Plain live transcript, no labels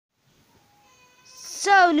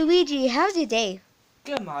So, Luigi, how's your day?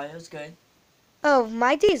 Good, Mario. It's good. Oh,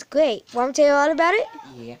 my day is great. Want me to tell you all about it?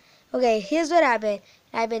 Yeah. Okay, here's what happened.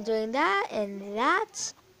 I've been doing that and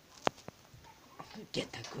that.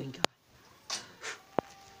 Get that green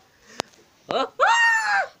guy.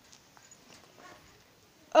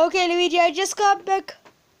 Okay, Luigi, I just got back.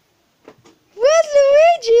 Where's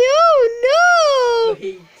Luigi? Oh, no!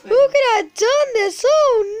 Who could have done this?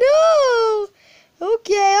 Oh, no!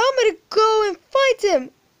 Okay, I'm gonna go and fight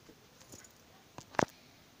him.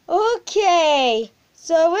 Okay,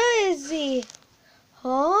 so where is he?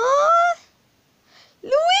 Huh?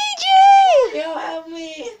 Luigi! Yo, help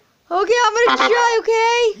me! Okay, I'm gonna try,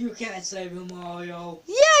 okay? You can't save him, Mario.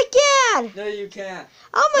 Yeah, I can! No, you can't.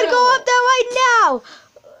 I'm gonna go up there right now.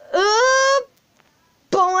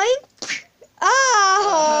 Boing.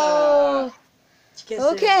 Oh. You can't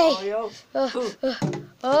Okay. save Mario. Oh.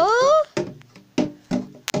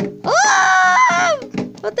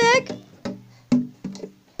 What the heck?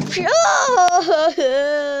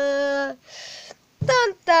 Oh. Dun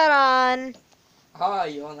dun. Oh,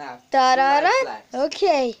 you only have Da two da lives da. left.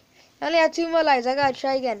 Okay. I only have 2 more lives. I gotta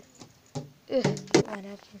try again.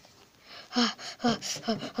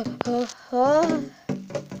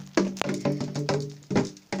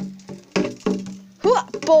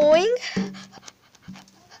 Boing.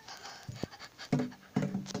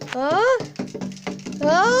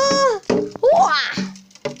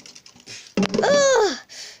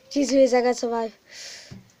 Jeez, I gotta survive.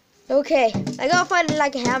 Okay, I gotta find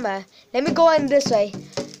like a hammer. Let me go in this way.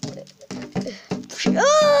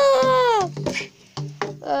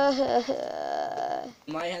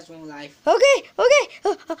 Mario has 1 life. Okay.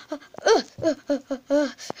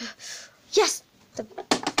 Yes.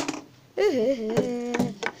 Okay.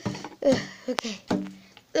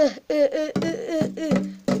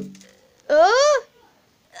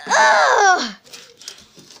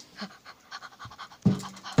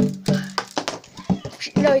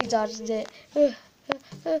 No, he dodged it. He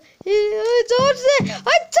dodged it.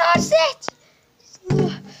 I dodged it.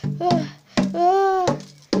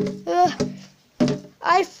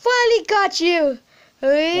 I finally got you.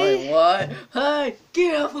 Wait, what? Hey,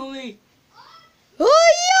 get off of me! Oh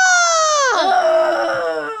yeah!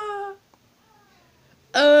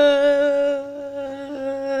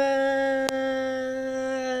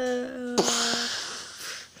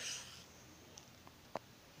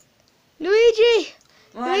 Luigi!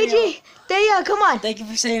 Mario. Luigi! There you are, come on! Thank you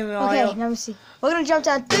for saving me, Mario. Okay, let me see. We're gonna jump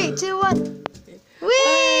down. 3, 2, 1.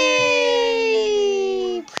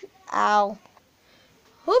 Whee! Ow.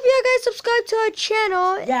 Hope you guys subscribe to our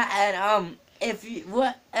channel. Yeah, and if you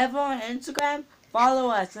whatever on Instagram, follow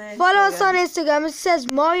us. Follow us on Instagram. It says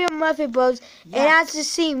Mario Murphy Bros. Yeah. It has to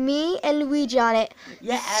see me and Luigi on it.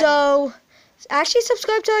 Yeah. So, actually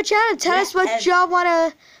subscribe to our channel. Tell us what y'all want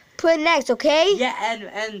to put next, okay? Yeah,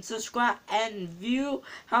 and subscribe and view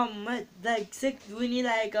how much, like, we need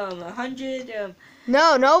like 100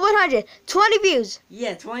 No, 100. 20 views.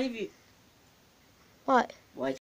 yeah, 20 views. What?